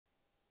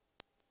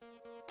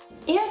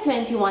Air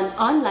 21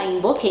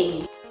 online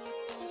booking.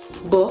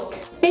 Book,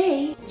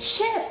 pay,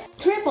 ship.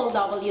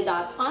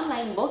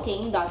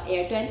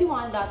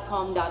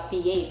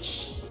 www.onlinebooking.air21.com.ph.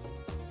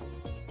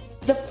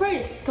 The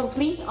first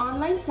complete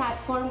online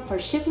platform for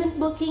shipment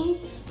booking,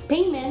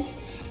 payment,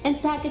 and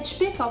package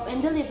pickup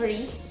and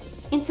delivery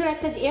in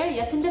selected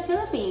areas in the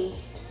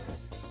Philippines.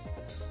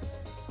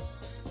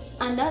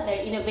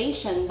 Another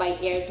innovation by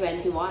Air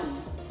 21.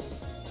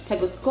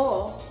 Sagot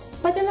ko,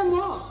 padala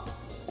mo!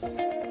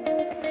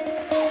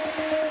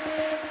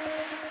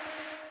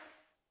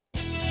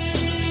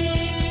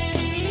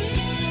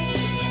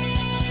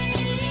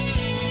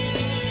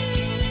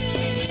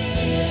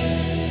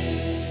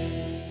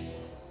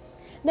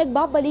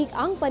 Nagbabalik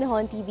ang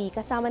Panahon TV.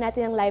 Kasama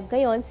natin ang live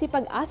ngayon si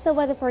Pag-asa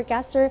Weather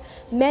Forecaster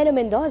Meno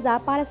Mendoza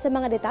para sa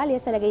mga detalye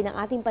sa lagay ng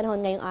ating panahon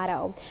ngayong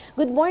araw.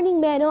 Good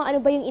morning, Meno. Ano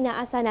ba yung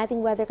inaasa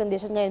nating weather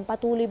condition ngayon?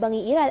 Patuloy bang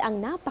iiral ang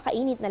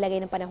napakainit na lagay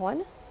ng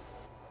panahon?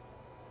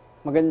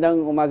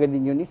 Magandang umaga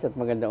din, Eunice, at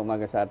magandang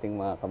umaga sa ating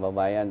mga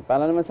kababayan.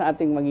 Para naman sa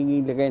ating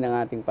magiging lagay ng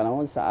ating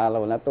panahon sa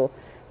araw na to,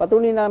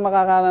 patuloy na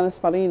makakaranas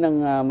pa rin ng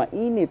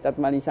mainit at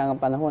malisangang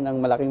panahon ang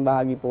malaking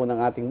bahagi po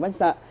ng ating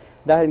bansa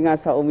dahil nga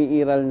sa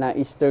umiiral na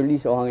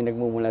easterlies o hangin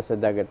nagmumula sa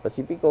dagat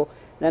Pasipiko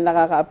na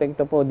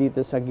nakakaapekto po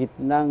dito sa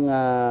gitnang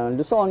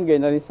Luzon,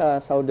 gaya na rin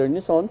sa Southern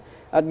Luzon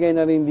at gaya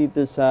na rin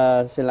dito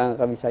sa Silangang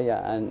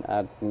Kabisayaan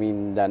at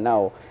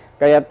Mindanao.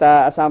 Kaya't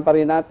asahan pa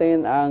rin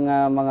natin ang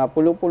mga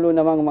pulo-pulo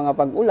namang mga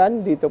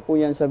pag-ulan dito po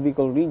yan sa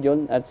Bicol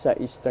Region at sa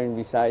Eastern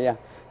Visaya.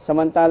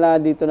 Samantala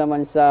dito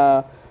naman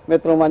sa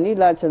Metro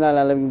Manila at sa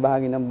nalalabing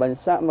bahagi ng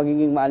bansa,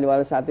 magiging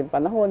maaliwala sa ating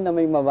panahon na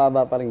may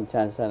mababa pa rin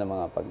tsansa ng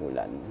mga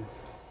pag-ulan.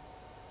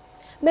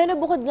 Meno,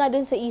 bukod nga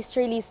dun sa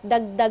easterlies,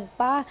 dagdag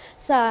pa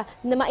sa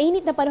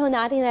mainit na panahon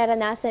na ating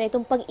naranasan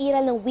itong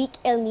pag-iral ng weak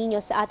El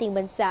Nino sa ating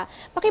bansa.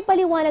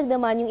 Pakipaliwanag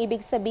naman yung ibig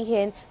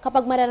sabihin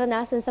kapag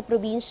mararanasan sa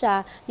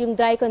probinsya yung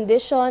dry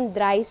condition,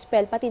 dry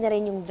spell, pati na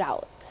rin yung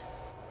drought.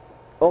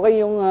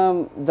 Okay, yung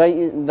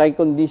dry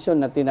condition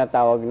na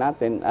tinatawag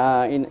natin,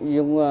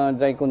 yung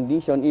dry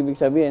condition, ibig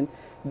sabihin,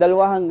 2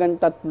 hanggang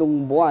 3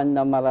 buwan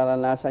na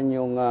mararanasan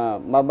yung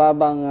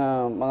mababang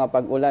mga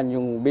pag-ulan.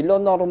 Yung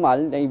below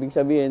normal, na ibig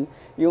sabihin,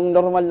 yung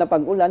normal na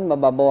pag-ulan,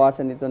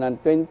 mababawasan ito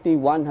ng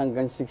 21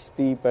 hanggang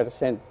 60%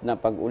 na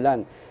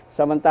pag-ulan.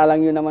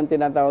 Samantalang yun naman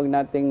tinatawag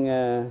nating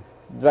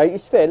dry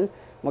spell,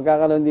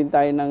 magkakaroon din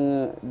tayo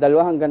ng 2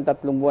 hanggang 3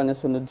 buwan na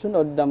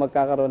sunod-sunod na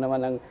magkakaroon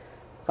naman ng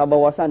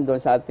kabawasan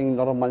doon sa ating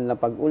normal na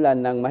pag-ulan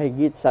ng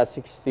mahigit sa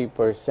 60%.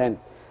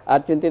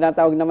 At yung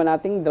tinatawag naman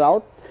nating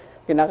drought,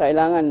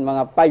 kinakailangan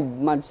mga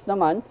 5 months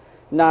naman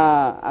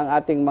na ang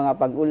ating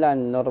mga pag-ulan,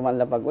 normal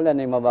na pag-ulan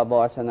ay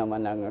mababawasan naman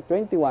ng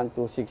 21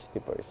 to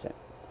 60%.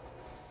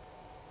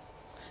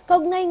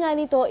 Kaugnay nga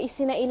nito,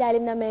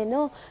 isinailalim na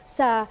Meno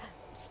sa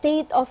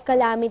state of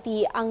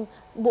calamity ang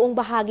buong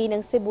bahagi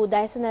ng Cebu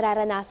dahil sa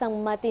nararanasang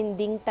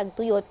matinding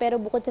tagtuyot. Pero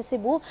bukod sa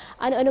Cebu,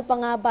 ano-ano pa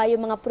nga ba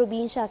yung mga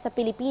probinsya sa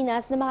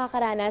Pilipinas na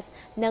makakaranas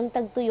ng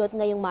tagtuyot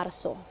ngayong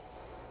Marso?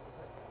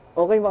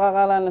 Okay,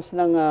 makakaranas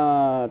ng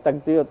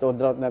tagtuyot o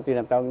drought na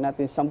tinatawag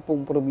natin. 10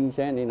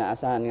 probinsya yan,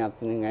 inaasahan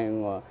natin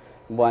ngayong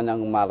buwan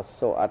ng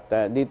Marso. At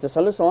dito sa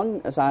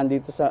Luzon, asahan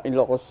dito sa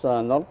Ilocos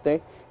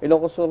Norte,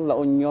 Ilocos Sur, La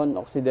Union,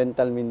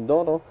 Occidental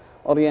Mindoro,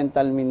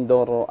 Oriental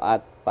Mindoro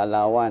at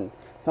Palawan.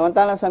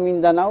 Samantala sa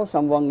Mindanao,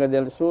 Zamboanga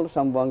del Sur,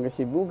 Zamboanga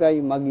Sibugay,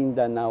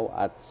 Maguindanao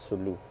at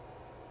Sulu.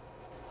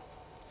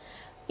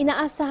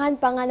 Inaasahan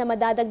pa nga na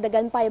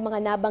madadagdagan pa yung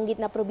mga nabanggit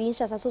na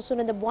probinsya sa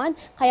susunod na buwan,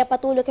 kaya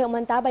patuloy kayong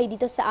umantabay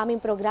dito sa aming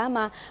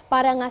programa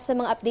para nga sa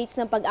mga updates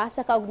ng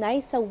pag-asa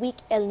kaugnay sa weak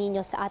El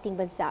Nino sa ating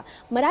bansa.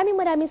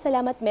 Maraming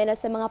salamat, Meno,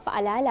 sa mga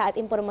paalala at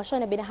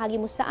impormasyon na binahagi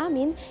mo sa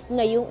amin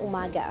ngayong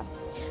umaga.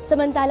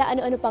 Samantala,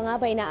 ano-ano pa nga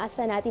ba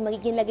inaasa natin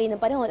magiging lagay ng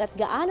panahon at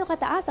gaano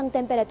kataas ang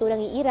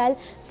temperaturang iiral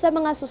sa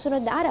mga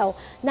susunod na araw?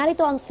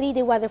 Narito ang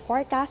 3-day weather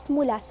forecast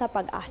mula sa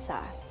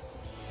Pag-asa.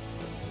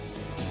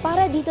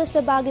 Para dito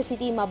sa Baguio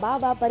City,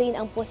 mababa pa rin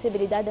ang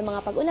posibilidad ng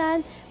mga pag-ulan.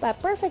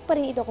 Perfect pa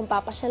rin ito kung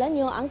papasyalan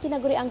nyo ang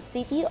tinaguriang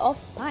City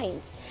of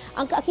Pines.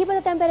 Ang kaakibat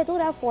na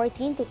temperatura,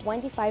 14 to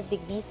 25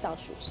 degrees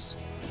Celsius.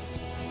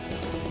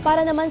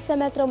 Para naman sa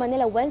Metro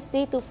Manila,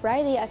 Wednesday to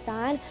Friday,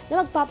 asahan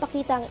na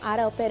magpapakita ang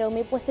araw pero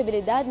may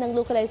posibilidad ng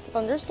localized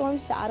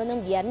thunderstorms sa araw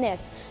ng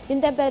Biyernes.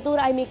 Yung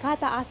temperatura ay may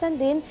kataasan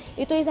din,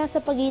 ito ay nasa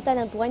pagitan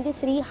ng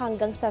 23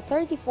 hanggang sa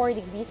 34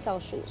 degrees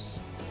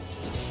Celsius.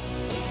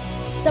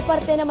 Sa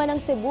parte naman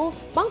ng Cebu,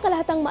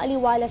 pangkalahatang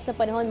maaliwalas na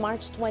panahon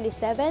March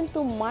 27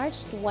 to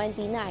March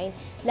 29.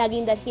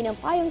 Laging dalhin ang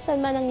payong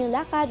sanman ng inyong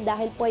lakad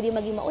dahil pwede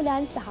maging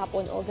maulan sa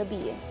hapon o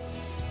gabi.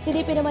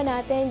 Silipin naman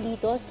natin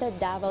dito sa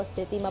Davao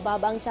City.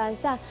 Mababa ang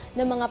tsansa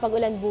ng mga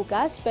pag-ulan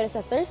bukas, pero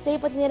sa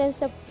Thursday pati na rin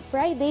sa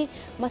Friday,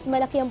 mas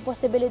malaki ang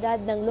posibilidad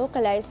ng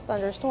localized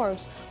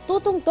thunderstorms.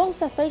 Tutungtong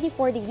sa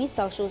 34 degrees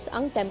Celsius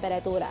ang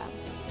temperatura.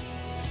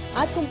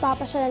 At kung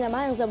papasyalan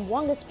naman ang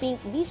Zamboanga's Pink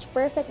Beach,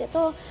 perfect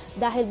ito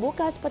dahil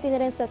bukas pati na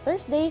rin sa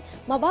Thursday,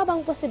 mababang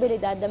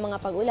posibilidad ng mga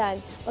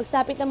pag-ulan.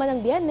 Pagsapit naman ng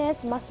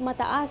Biyernes, mas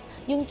mataas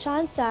yung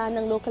tsansa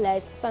ng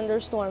localized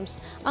thunderstorms.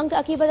 Ang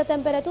kaakibat na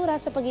temperatura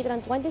sa pagitan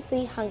ng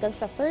 23 hanggang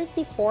sa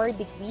 34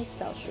 degrees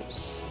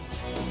Celsius.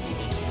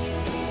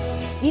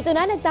 Dito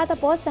na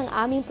nagtatapos ang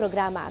aming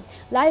programa.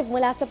 Live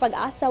mula sa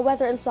Pag-asa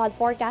Weather and Flood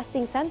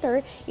Forecasting Center,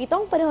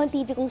 itong Panahon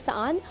TV kung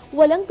saan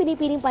walang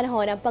pinipiling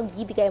panahon ang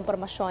pagbibigay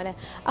impormasyon.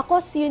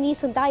 Ako si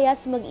Eunice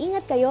Suntayas,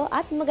 mag-ingat kayo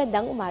at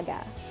magandang umaga.